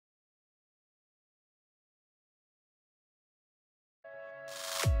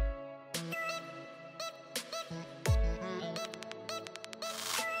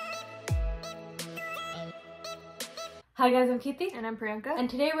Hi guys, I'm Kirti. And I'm Priyanka. And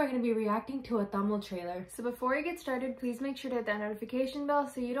today we're going to be reacting to a Tamil trailer. So before we get started, please make sure to hit that notification bell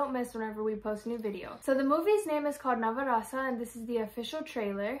so you don't miss whenever we post a new video. So the movie's name is called Navarasa and this is the official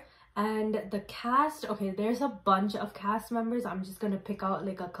trailer. And the cast, okay, there's a bunch of cast members. I'm just going to pick out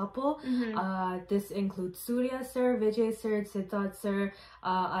like a couple. This includes Surya sir, Vijay sir, Siddharth sir,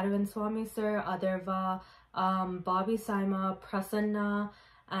 Arvind Swami sir, Adarva, Bobby Saima, Prasanna,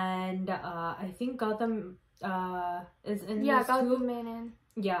 and I think Gautham is in this Gautham too. Menon.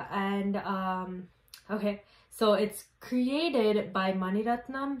 Yeah, and okay, so it's created by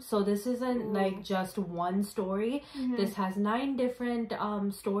Ratnam. So this isn't like just one story. This has 9 different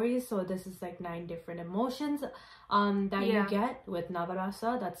stories. So this is like 9 different emotions that you get with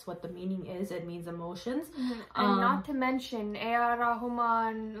Navarasa. That's what the meaning is. It means emotions. And not to mention A.R.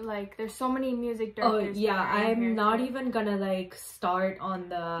 Rahman, like there's so many music directors. Oh yeah, I'm not even gonna like start on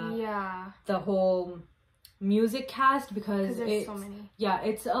the whole music cast because there's so many. Yeah,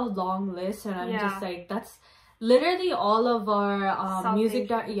 it's a long list and I'm just like, that's literally all of our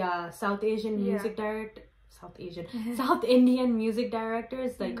South Indian music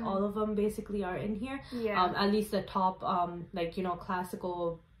directors, like all of them basically are in here. At least the top like, you know,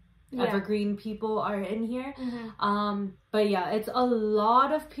 classical evergreen people are in here. But yeah, it's a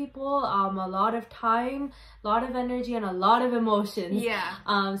lot of people, a lot of time, a lot of energy, and a lot of emotions.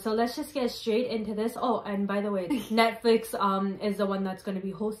 So let's just get straight into this. Oh, and by the way, Netflix is the one that's going to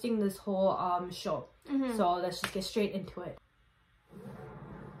be hosting this whole show. So let's just get straight into it.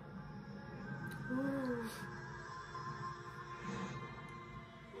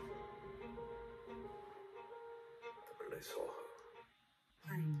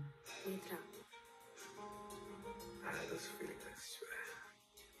 I had this feeling, I swear.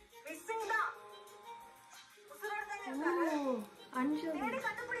 Oh, Anjali.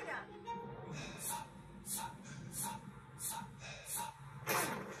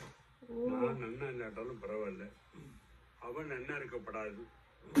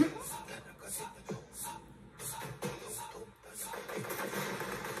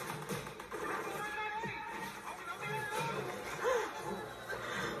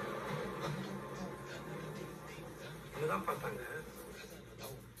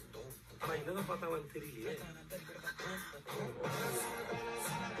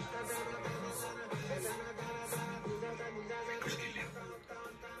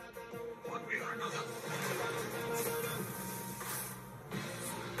 One way or another.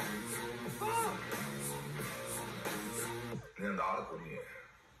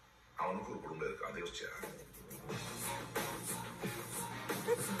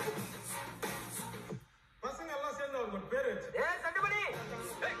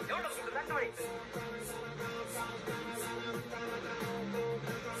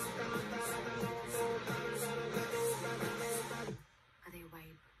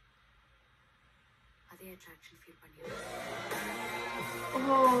 attraction feel பண்ணிரு.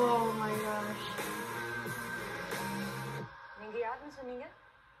 Oh my gosh. நீங்க யாருன்னு சொன்னீங்க?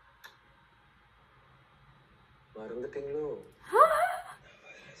 மறந்துட்டீங்களோ?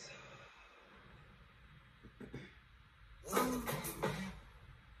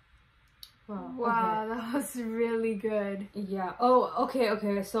 Wow, okay. That was really good. Yeah. Oh, okay.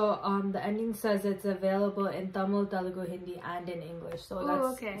 So the ending says it's available in Tamil, Telugu, Hindi, and in English. So that's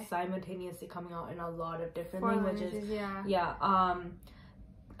simultaneously coming out in a lot of different languages. Yeah.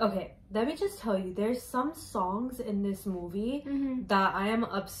 Okay, let me just tell you, there's some songs in this movie that I am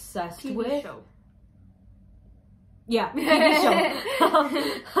obsessed with. Show. Yeah, TV show.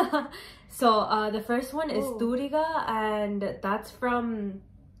 So the first one is Turiga, and that's from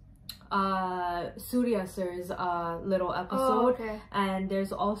Surya sir's little episode. And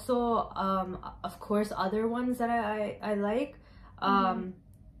there's also of course other ones that I like.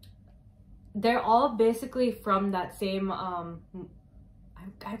 They're all basically from that same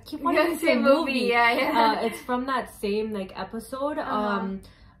I keep wanting to say movie. It's from that same like episode.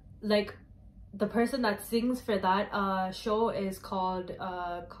 Like the person that sings for that show is called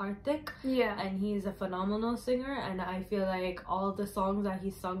Karthik, and he's a phenomenal singer, and I feel like all the songs that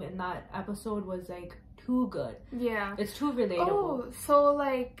he sung in that episode was like too good. It's too relatable. So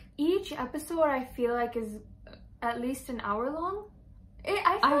like each episode I feel like is at least an hour long. I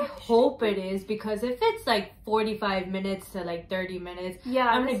hope it is, because if it's like 45 minutes to like 30 minutes,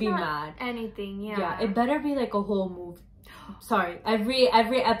 I'm gonna be mad. Anything, it better be like a whole movie. Sorry,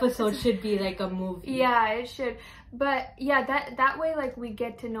 every episode should be like a movie. Yeah, it should. But yeah, that way, like, we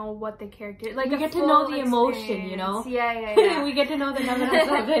get to know what the character, like, we get to know the emotion, you know. Yeah. We get to know the numbers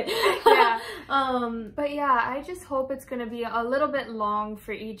of it. Yeah. But yeah, I just hope it's gonna be a little bit long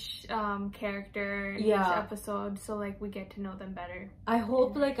for each character in each episode, so like we get to know them better. I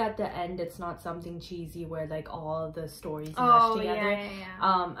hope like at the end it's not something cheesy where like all the stories mesh together.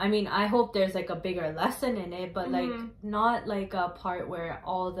 I mean, I hope there's like a bigger lesson in it, but like not like a part where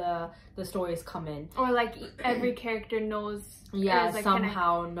all the stories come in, or like every character knows like,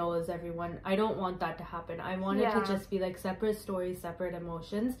 somehow knows everyone. I don't want that to happen. I want it to just be like separate stories, separate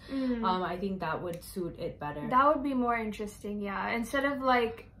emotions. I think that would suit it better. That would be more interesting, instead of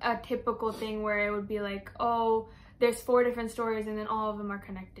like a typical thing where it would be like, oh, there's 4 different stories and then all of them are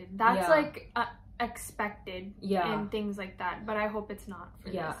connected. That's like expected and things like that, but I hope it's not for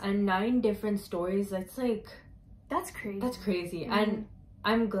this. And 9 different stories, that's like, that's crazy. And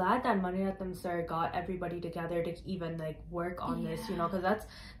I'm glad that Ratnam sir got everybody together to even like work on this, you know, because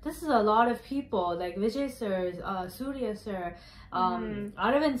this is a lot of people, like Vijay sir, Surya sir,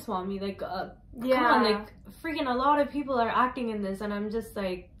 Arvind Swami, like come on, like freaking a lot of people are acting in this, and I'm just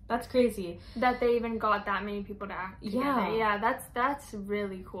like, that's crazy that they even got that many people to act together. That's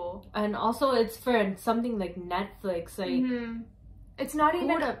really cool. And also it's for something like Netflix, like it's not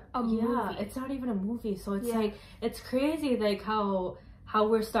even a movie. It's not even a movie, so it's like, it's crazy like how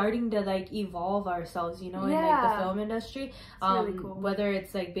we're starting to like evolve ourselves, you know, in like the film industry. Really cool. Whether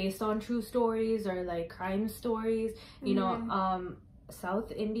it's like based on true stories or like crime stories, you know,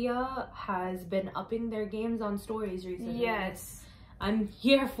 South India has been upping their games on stories recently. I'm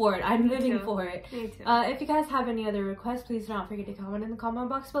here for it. I'm living for it. Me too. If you guys have any other requests, please do not forget to comment in the comment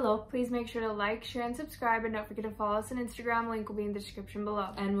box below. Please make sure to like, share, and subscribe, and don't forget to follow us on Instagram. Link will be in the description below.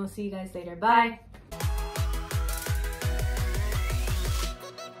 And we'll see you guys later. Bye.